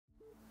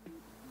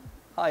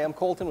Hi, I'm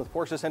Colton with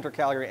Porsche Centre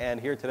Calgary, and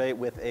here today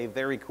with a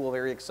very cool,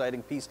 very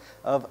exciting piece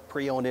of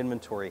pre-owned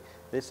inventory.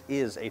 This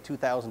is a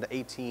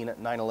 2018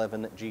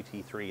 911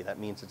 GT3. That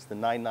means it's the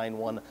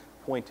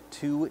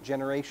 991.2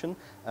 generation,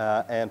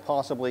 and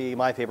possibly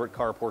my favorite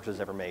car Porsche's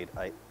ever made.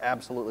 I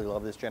absolutely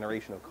love this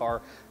generation of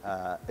car,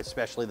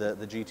 especially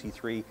the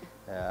GT3.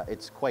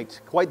 It's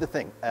quite the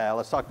thing.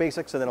 Let's talk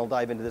basics, and then I'll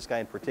dive into this guy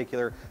in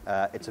particular.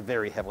 It's a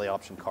very heavily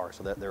optioned car,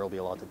 so there will be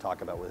a lot to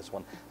talk about with this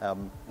one.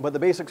 But the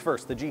basics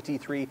first. The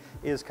GT3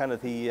 is kind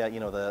of the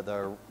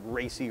the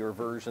racier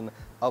version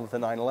of the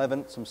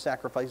 911. Some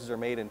sacrifices are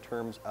made in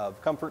terms of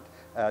comfort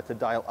to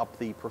dial up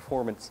the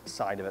performance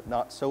side of it.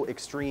 Not so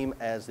extreme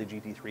as the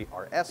GT3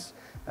 RS,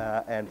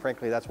 and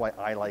frankly, that's why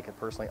I like it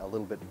personally a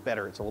little bit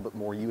better. It's a little bit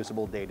more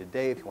usable day to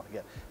day if you want to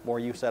get more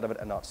use out of it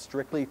and not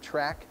strictly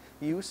track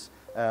use.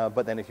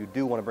 But then if you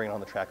do want to bring it on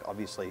the track,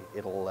 obviously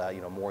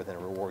it'll more than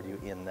reward you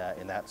in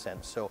that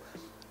sense. So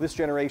this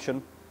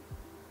generation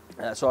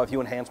saw a few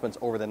enhancements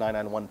over the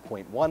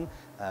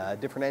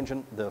 991.1. Different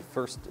engine. The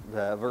first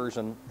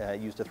version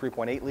used a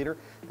 3.8 liter.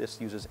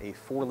 This uses a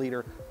 4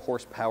 liter,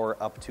 horsepower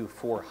up to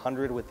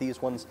 400 with these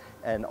ones,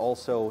 and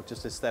also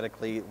just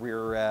aesthetically,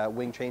 rear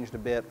wing changed a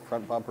bit,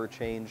 front bumper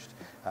changed.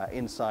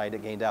 Inside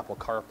it gained Apple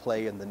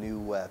CarPlay and the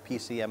new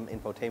PCM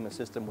infotainment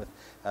system with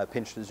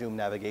pinch to zoom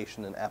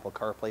navigation and Apple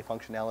CarPlay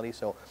functionality.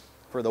 So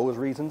for those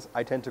reasons,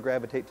 I tend to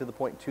gravitate to the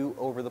 0.2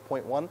 over the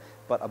 0.1,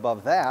 but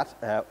above that,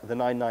 the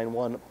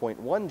 991.1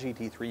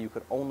 GT3 you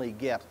could only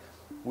get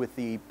with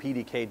the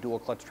PDK dual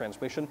clutch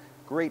transmission.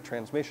 Great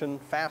transmission,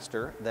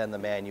 faster than the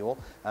manual,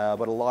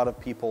 but a lot of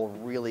people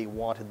really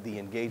wanted the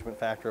engagement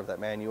factor of that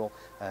manual.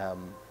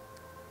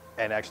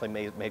 And actually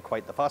made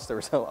quite the fuss. There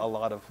was a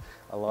lot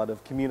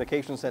of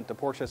communication sent to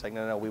Porsche saying,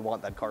 no, we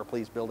want that car,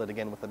 please build it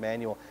again with the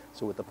manual.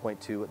 So with the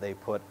 0.2, they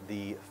put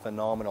the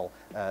phenomenal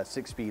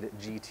 6-speed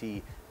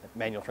GT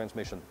manual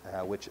transmission,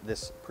 which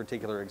this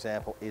particular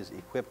example is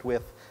equipped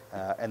with,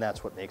 and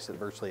that's what makes it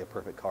virtually a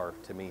perfect car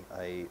to me.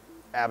 I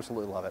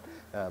absolutely love it,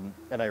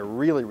 and I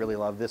really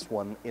love this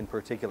one in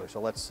particular.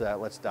 So let's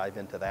dive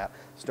into that,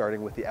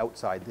 starting with the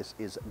outside. This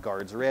is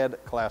Guards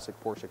Red, classic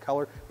Porsche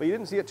color, but you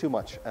didn't see it too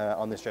much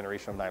on this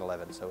generation of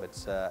 911, so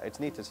it's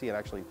neat to see it,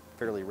 actually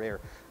fairly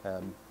rare.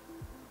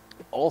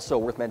 Also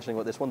worth mentioning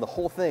about this one, the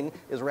whole thing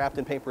is wrapped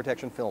in paint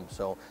protection film.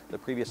 So the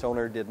previous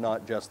owner did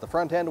not just the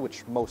front end,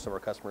 which most of our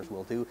customers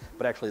will do,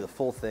 but actually the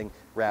full thing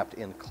wrapped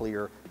in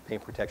clear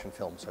paint protection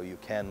film. So you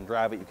can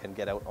drive it, you can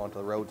get out onto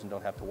the roads and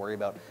don't have to worry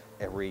about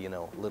every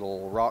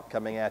little rock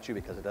coming at you,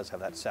 because it does have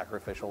that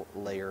sacrificial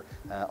layer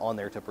on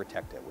there to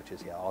protect it, which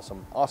is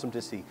awesome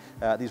to see.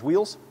 These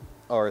wheels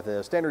are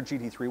the standard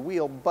GT3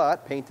 wheel,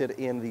 but painted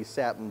in the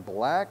satin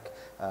black,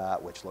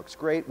 which looks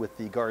great with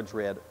the Guards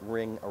Red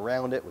ring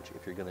around it, which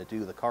if you're going to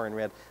do the car in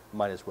red,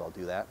 might as well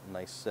do that.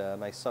 Nice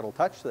subtle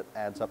touch that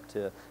adds up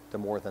to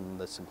more than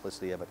the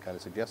simplicity of it kind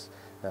of suggests.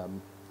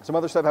 Some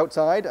other stuff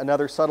outside,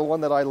 another subtle one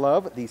that I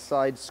love, the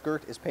side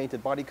skirt is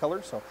painted body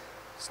color. So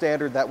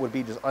standard, that would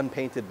be just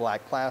unpainted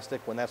black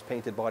plastic. When that's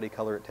painted body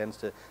color, it tends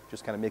to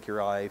just kind of make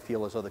your eye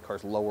feel as though the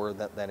car's lower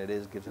than it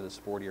is, gives it a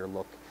sportier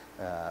look.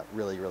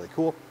 Really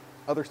cool.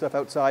 Other stuff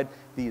outside,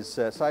 these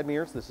side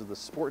mirrors. This is the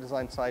Sport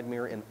Design side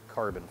mirror in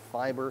carbon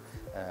fiber.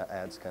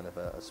 Adds kind of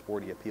a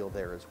sporty appeal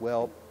there as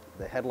well.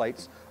 The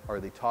headlights are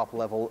the top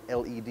level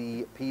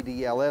LED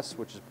PDLS,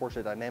 which is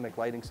Porsche Dynamic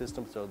Lighting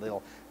System. So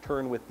they'll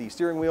turn with the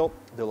steering wheel.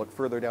 They'll look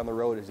further down the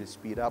road as you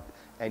speed up,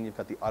 and you've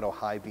got the auto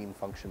high beam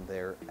function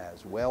there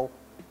as well.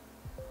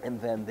 And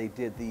then they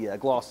did the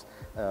gloss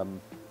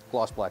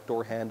black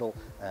door handle,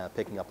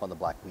 picking up on the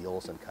black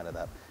wheels and kind of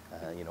that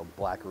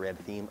black-red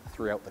theme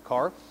throughout the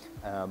car.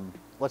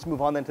 Let's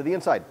move on then to the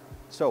inside.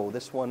 So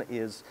this one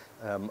is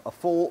a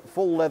full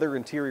leather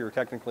interior,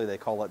 technically they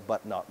call it,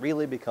 but not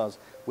really, because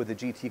with the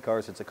GT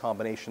cars it's a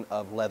combination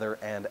of leather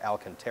and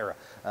Alcantara.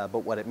 But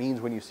what it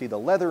means when you see the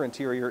leather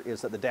interior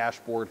is that the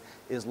dashboard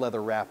is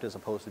leather wrapped as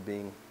opposed to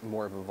being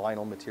more of a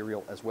vinyl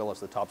material, as well as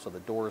the tops of the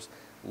doors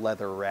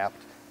leather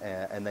wrapped.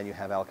 And then you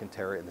have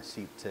Alcantara in the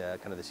seat,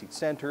 kind of the seat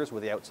centers,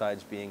 with the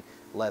outsides being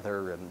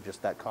leather, and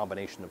just that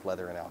combination of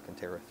leather and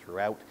Alcantara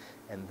throughout.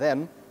 And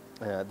then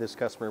this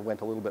customer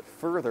went a little bit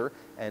further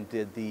and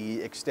did the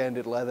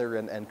extended leather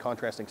and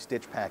contrasting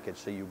stitch package.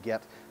 So you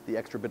get the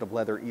extra bit of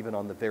leather even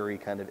on the very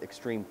kind of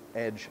extreme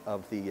edge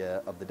of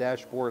the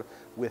dashboard,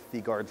 with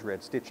the Guards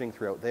Red stitching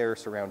throughout there,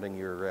 surrounding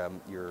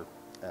your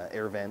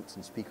air vents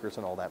and speakers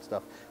and all that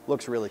stuff.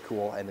 Looks really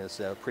cool and is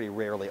pretty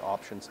rarely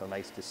optioned, so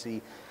nice to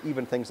see.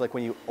 Even things like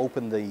when you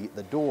open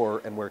the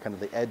door and where kind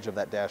of the edge of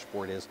that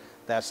dashboard is,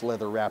 that's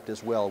leather wrapped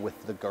as well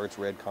with the Guards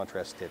Red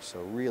contrast stitch.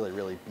 So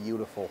really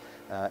beautiful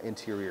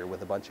interior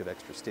with a bunch of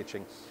extra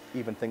stitching.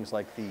 Even things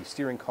like the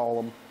steering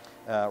column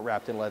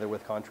wrapped in leather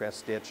with contrast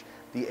stitch.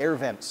 The air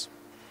vents,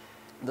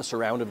 the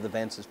surround of the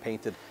vents is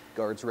painted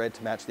Guards Red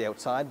to match the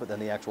outside, but then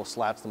the actual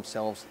slats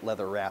themselves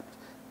leather wrapped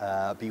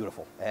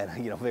beautiful. And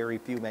very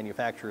few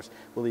manufacturers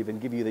will even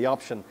give you the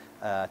option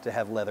to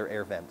have leather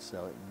air vents.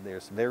 So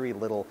there's very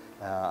little,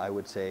 I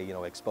would say,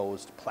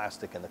 exposed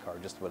plastic in the car.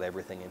 Just about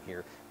everything in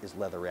here is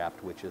leather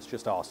wrapped, which is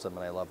just awesome.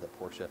 And I love that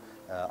Porsche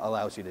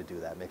allows you to do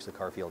that. It makes the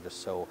car feel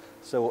just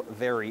so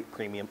very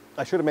premium.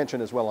 I should have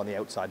mentioned as well on the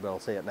outside, but I'll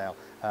say it now.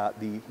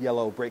 The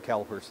yellow brake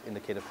calipers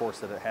indicate, of course,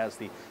 that it has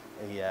the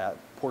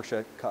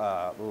Porsche,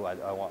 I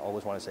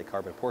always want to say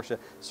carbon, Porsche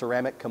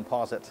ceramic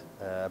composite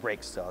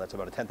brakes. So that's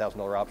about a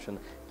 $10,000 option.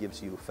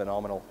 Gives you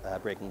phenomenal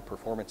braking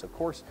performance, of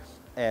course,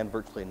 and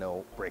virtually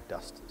no brake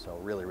dust. So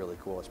really, really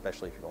cool,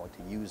 especially if you're going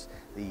to use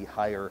the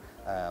higher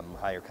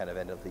kind of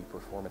end of the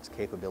performance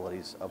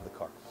capabilities of the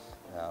car.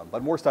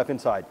 But more stuff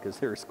inside, because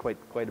there's quite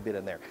a bit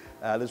in there.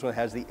 This one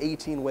has the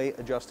 18-way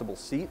adjustable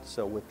seat.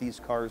 So with these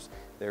cars,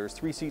 there's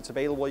 3 seats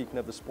available. You can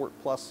have the Sport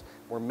Plus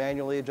or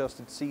manually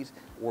adjusted seat,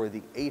 or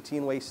the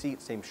 18-way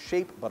seat, same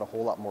shape, but a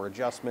whole lot more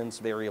adjustments,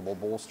 variable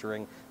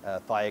bolstering,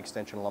 thigh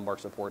extension, lumbar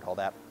support, all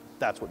that.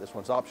 That's what this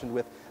one's optioned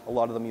with. A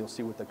lot of them you'll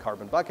see with the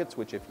carbon buckets,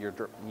 which if you're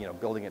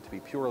building it to be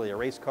purely a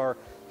race car,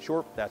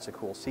 sure, that's a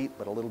cool seat,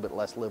 but a little bit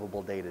less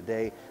livable day to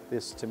day.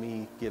 This, to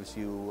me, gives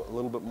you a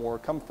little bit more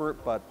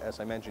comfort, but as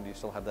I mentioned, you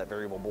still have that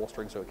variable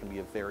bolstering, so it can be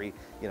a very,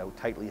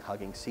 tightly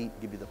hugging seat,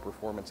 give you the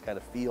performance kind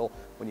of feel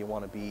when you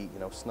want to be,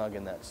 snug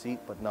in that seat,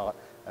 but not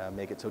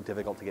make it so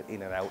difficult to get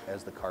in and out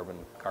as the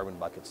carbon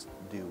buckets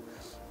do.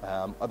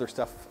 Other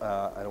stuff,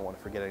 I don't want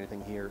to forget anything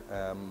here.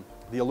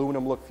 The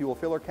aluminum look fuel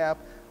filler cap,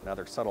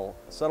 another subtle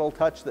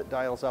touch that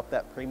dials up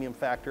that premium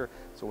factor.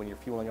 So when you're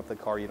fueling up the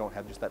car, you don't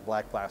have just that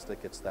black plastic,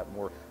 it's that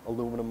more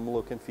aluminum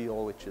look and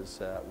feel, which is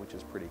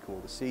pretty cool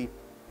to see.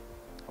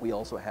 We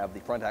also have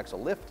the front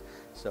axle lift,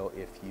 so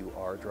if you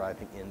are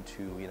driving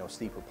into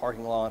steeper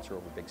parking lots or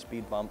over big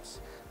speed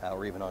bumps,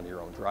 or even on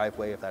your own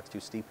driveway, if that's too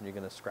steep and you're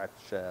going to scratch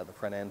the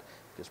front end,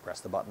 just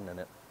press the button and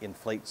it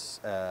inflates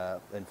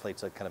a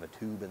kind of a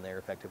tube in there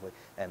effectively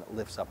and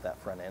lifts up that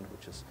front end,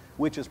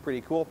 which is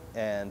pretty cool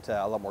and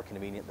a lot more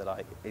convenient than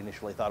I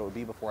initially thought it would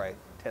be before I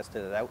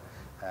tested it out.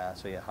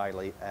 So you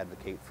highly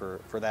advocate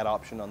for that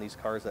option on these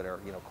cars that are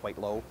quite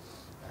low.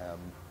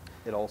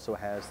 It also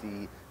has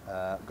the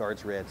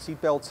guards red seat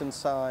belts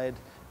inside.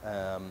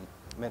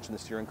 Mentioned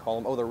the steering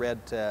column. Oh, the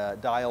red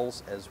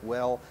dials as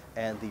well,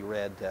 and the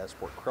red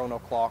sport chrono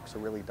clock. So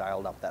really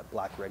dialed up that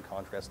black-red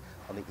contrast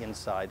on the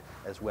inside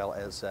as well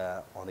as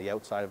on the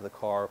outside of the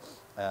car.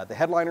 The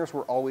headliners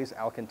were always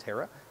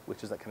Alcantara,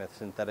 which is that kind of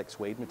synthetic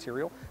suede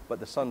material, but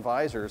the sun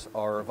visors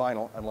are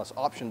vinyl unless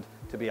optioned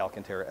to be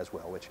Alcantara as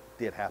well, which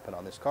did happen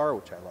on this car,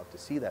 which I love to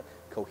see, that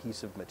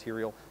cohesive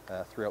material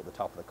throughout the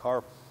top of the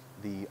car.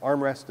 The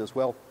armrest as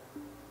well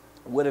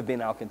would have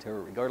been Alcantara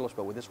regardless,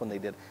 but with this one they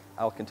did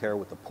Alcantara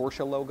with the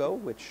Porsche logo,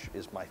 which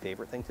is my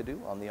favorite thing to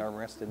do on the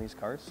armrest in these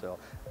cars. So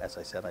as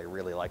I said, I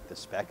really like this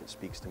spec. It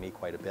speaks to me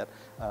quite a bit.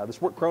 The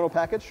Sport Chrono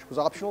package was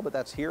optional, but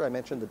that's here. I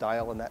mentioned the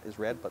dial and that is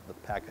red, but the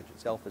package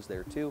itself is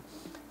there too.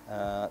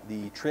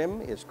 The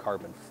trim is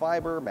carbon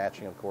fiber,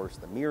 matching of course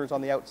the mirrors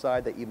on the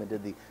outside. They even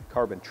did the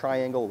carbon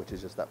triangle, which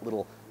is just that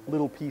little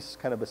piece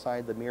kind of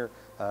beside the mirror,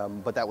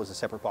 but that was a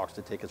separate box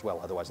to take as well.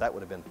 Otherwise that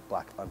would have been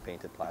black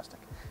unpainted plastic.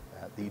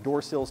 The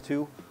door sills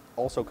too,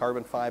 also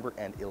carbon fiber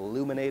and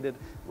illuminated,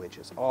 which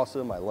is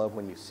awesome. I love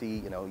when you see,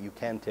 you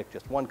can tick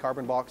just one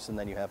carbon box and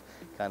then you have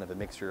kind of a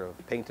mixture of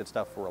painted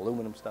stuff or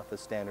aluminum stuff as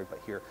standard, but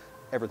here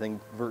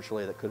everything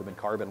virtually that could have been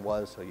carbon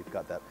was, so you've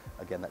got that,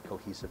 again, that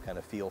cohesive kind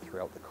of feel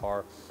throughout the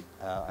car.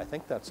 I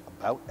think that's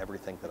about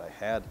everything that I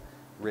had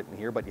written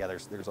here, but yeah,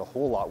 there's a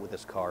whole lot with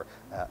this car.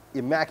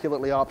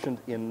 Immaculately optioned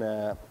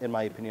in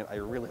my opinion. I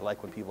really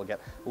like when people get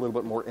a little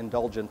bit more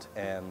indulgent,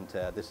 and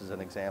this is an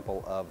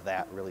example of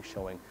that, really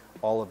showing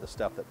all of the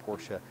stuff that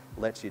Porsche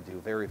lets you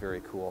do. Very,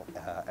 very cool,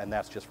 and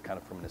that's just kind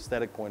of from an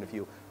aesthetic point of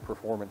view.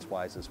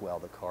 Performance-wise as well,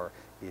 the car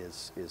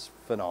is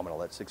phenomenal.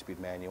 That 6-speed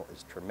manual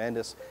is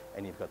tremendous,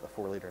 and you've got the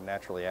 4-liter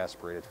naturally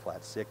aspirated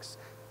flat 6.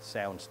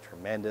 Sounds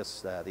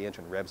tremendous. The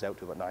engine revs out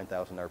to about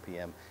 9,000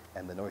 RPM,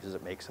 and the noises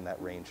it makes in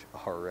that range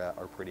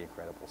are pretty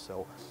incredible.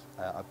 So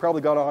I've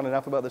probably gone on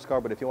enough about this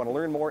car, but if you want to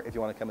learn more, if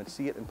you want to come and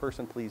see it in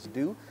person, please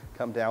do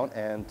come down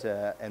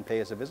and pay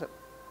us a visit.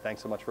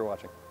 Thanks so much for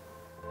watching.